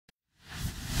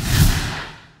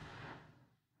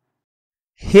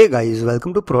Hey guys,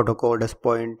 welcome to Proto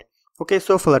Point. Okay,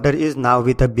 so Flutter is now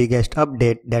with the biggest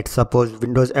update that supports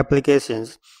Windows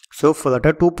applications. So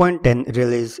Flutter 2.10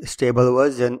 release stable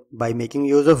version by making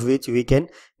use of which we can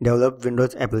develop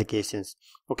Windows applications.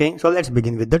 Okay, so let's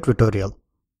begin with the tutorial.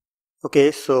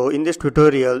 Okay, so in this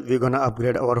tutorial we're gonna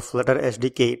upgrade our Flutter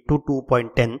SDK to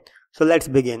 2.10. So let's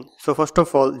begin. So first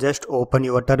of all, just open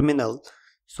your terminal.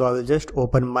 So I will just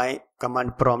open my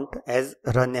command prompt as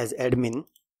run as admin.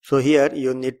 So here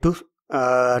you need to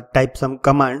type some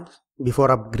commands before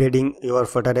upgrading your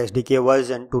Flutter SDK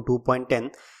version to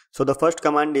 2.10. So the first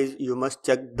command is you must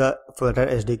check the Flutter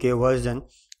SDK version.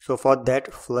 So for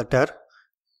that, Flutter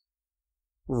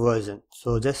version.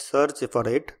 So just search for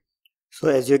it. So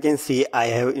as you can see, I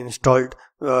have installed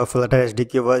Flutter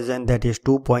SDK version that is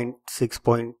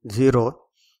 2.6.0.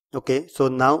 Okay, so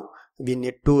now we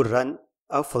need to run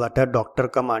a flutter doctor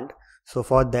command. So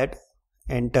for that,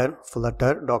 enter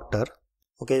flutter doctor.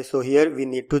 Okay, so here we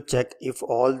need to check if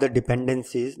all the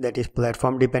dependencies, that is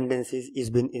platform dependencies, is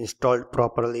been installed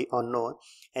properly or no.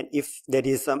 And if there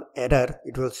is some error,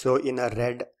 it will show in a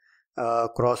red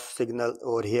cross signal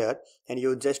over here, and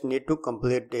you just need to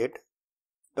complete it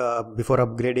before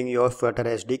upgrading your Flutter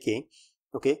SDK.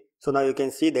 Okay, so now you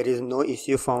can see there is no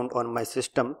issue found on my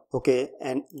system. Okay,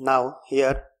 and now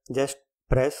here just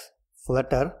press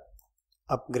Flutter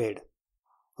upgrade.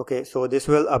 Okay, so this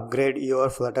will upgrade your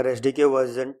Flutter SDK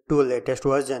version to latest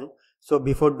version. So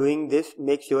before doing this,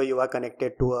 make sure you are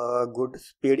connected to a good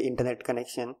speed internet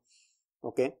connection.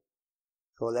 Okay,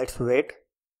 so let's wait.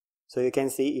 So you can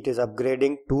see it is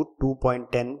upgrading to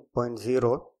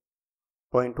 2.10.0.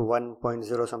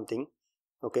 0.1.0 something.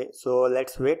 Okay, so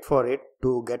let's wait for it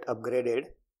to get upgraded.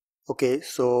 Okay,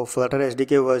 so Flutter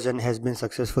SDK version has been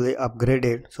successfully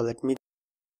upgraded. So let me.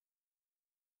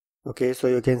 Okay, so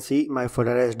you can see my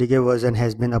Flutter SDK version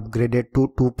has been upgraded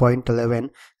to 2.11.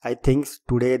 I think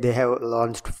today they have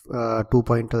launched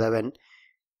 2.11.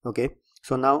 Okay,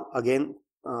 so now again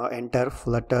enter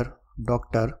Flutter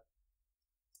doctor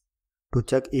to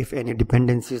check if any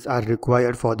dependencies are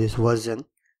required for this version.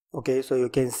 Okay, so you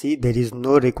can see there is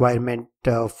no requirement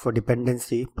for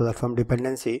dependency, platform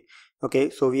dependency.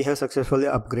 Okay, so we have successfully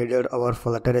upgraded our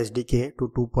Flutter SDK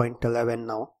to 2.11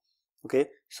 now. Okay,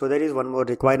 so there is one more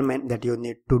requirement that you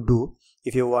need to do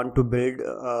if you want to build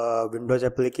a Windows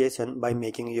application by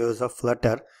making use of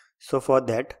Flutter. So for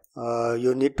that,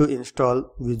 you need to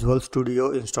install Visual Studio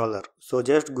installer. So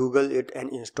just Google it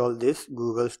and install this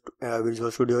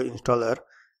Visual Studio installer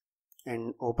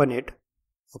and open it.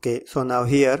 Okay, so now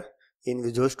here in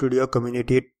Visual Studio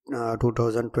Community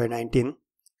 2019,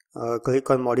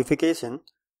 click on modification.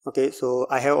 Okay, so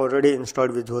I have already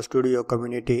installed Visual Studio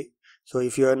Community. So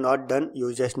if you are not done,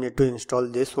 you just need to install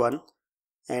this one.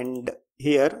 And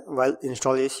here, while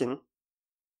installation,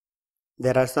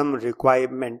 there are some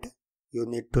requirement you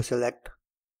need to select.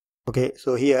 Okay,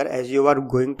 so here as you are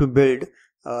going to build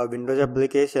a Windows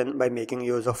application by making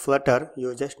use of Flutter,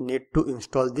 you just need to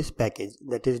install this package,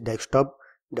 that is desktop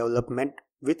development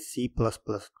with C++.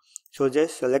 So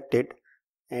just select it,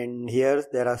 and here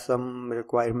there are some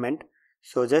requirement.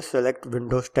 So just select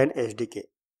Windows 10 SDK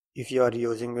if you are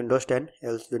using Windows 10,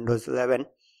 else Windows 11.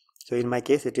 So in my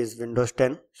case it is Windows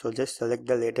 10. So just select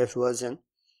the latest version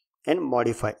and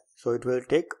modify. So it will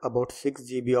take about 6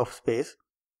 GB of space.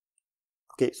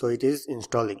 Okay, so it is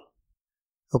installing.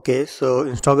 Okay, so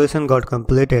installation got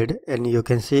completed, and you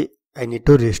can see I need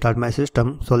to restart my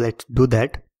system. So let's do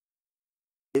that.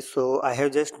 So I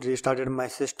have just restarted my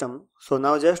system. So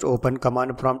now just open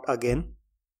command prompt again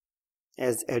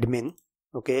as admin.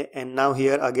 Okay, and now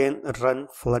here again run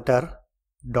flutter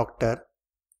doctor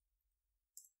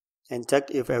and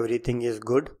check if everything is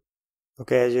good.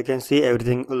 Okay, as you can see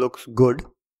everything looks good.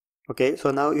 Okay,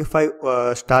 so now if I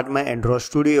start my Android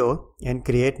Studio and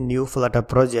create new Flutter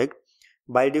project,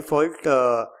 by default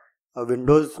a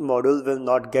Windows module will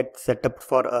not get set up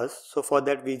for us. So for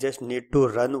that we just need to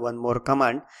run one more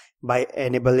command by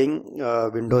enabling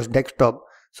Windows desktop.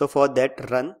 So for that,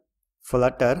 run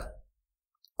flutter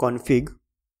config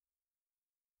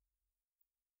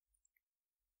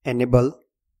enable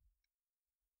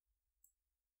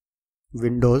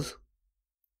Windows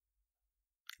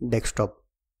desktop.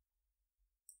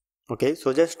 Okay,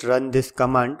 so just run this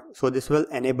command. So this will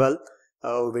enable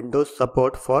Windows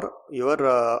support for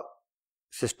your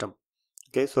system.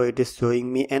 Okay, so it is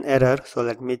showing me an error. So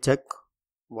let me check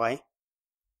why.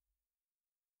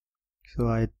 So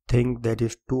I think that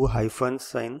is 2 hyphens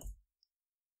sign.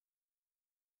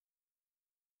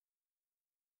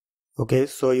 Okay,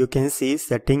 so you can see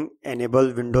setting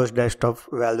enable Windows desktop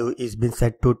value is been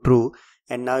set to true,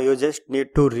 and now you just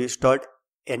need to restart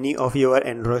any of your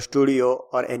Android Studio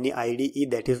or any IDE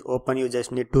that is open, you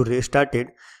just need to restart it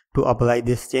to apply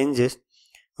these changes.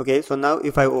 Okay, so now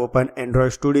if I open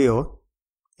Android Studio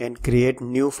and create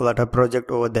new Flutter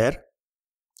project over there,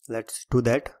 let's do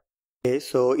that. Okay,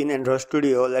 so in Android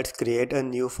Studio, let's create a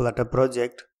new Flutter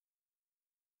project.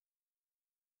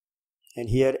 And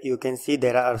here you can see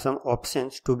there are some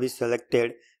options to be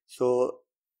selected. So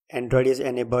Android is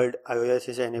enabled, iOS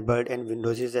is enabled, and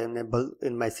Windows is enabled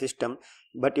in my system.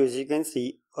 But as you can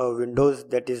see, Windows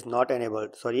that is not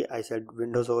enabled. Sorry, I said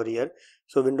Windows over here.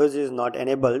 So Windows is not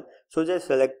enabled. So just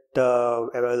select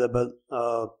available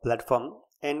platform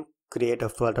and create a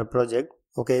Flutter project.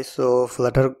 Okay, so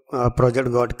Flutter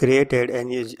project got created,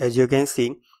 and as you can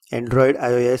see, Android,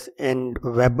 iOS, and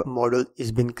web module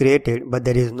is been created, but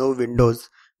there is no Windows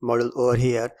module over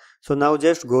here. So now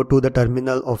just go to the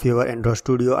terminal of your Android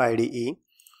Studio IDE,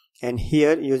 and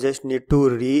here you just need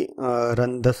to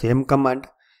run the same command,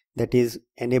 that is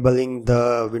enabling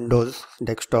the Windows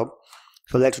desktop.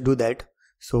 So let's do that.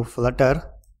 So flutter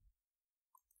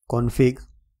config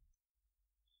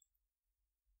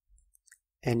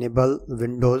enable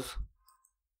Windows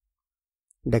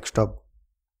desktop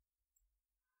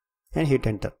and hit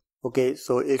enter. Okay,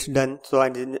 so it's done. So I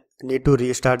need to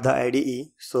restart the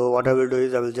IDE. So what I will do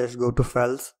is I will just go to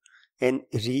files and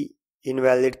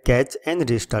invalid cache and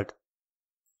restart.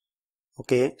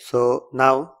 Okay, so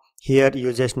now here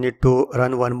you just need to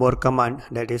run one more command,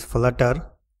 that is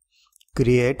flutter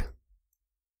create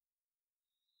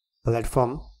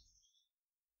platforms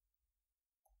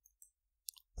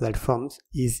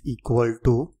is equal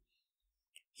to,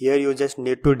 here you just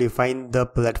need to define the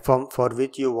platform for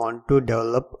which you want to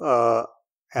develop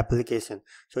application.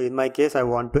 So in my case I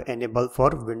want to enable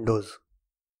for Windows.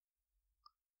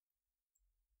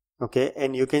 Okay,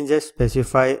 and you can just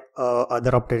specify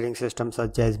other operating systems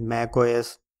such as Mac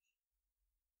OS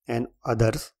and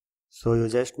others. So you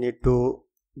just need to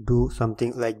do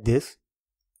something like this.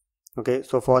 Okay,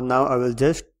 so for now I will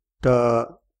just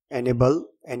enable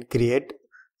and create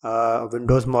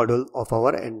Windows module of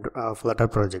our Flutter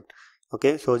project.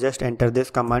 Okay, so just enter this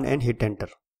command and hit enter.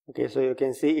 Okay, so you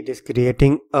can see it is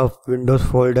creating a Windows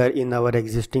folder in our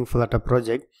existing Flutter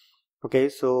project. Okay,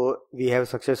 so we have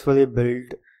successfully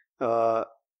built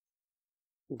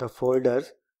the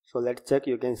folders. So let's check.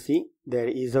 You can see there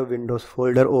is a Windows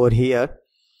folder over here,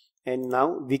 and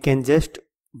now we can just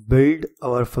build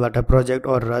our Flutter project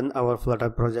or run our Flutter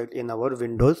project in our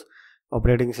Windows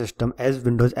operating system as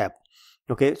Windows app.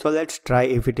 Okay, so let's try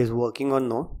if it is working or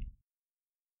no.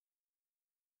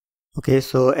 Okay,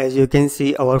 so as you can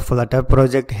see, our Flutter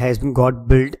project has got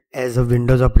built as a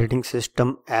Windows operating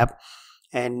system app,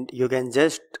 and you can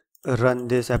just run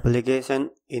this application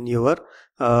in your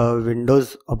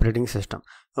Windows operating system.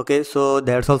 Okay, so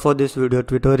that's all for this video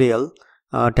tutorial.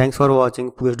 Thanks for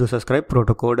watching. Please do subscribe.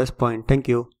 Proto Coders Point. Thank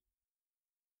you.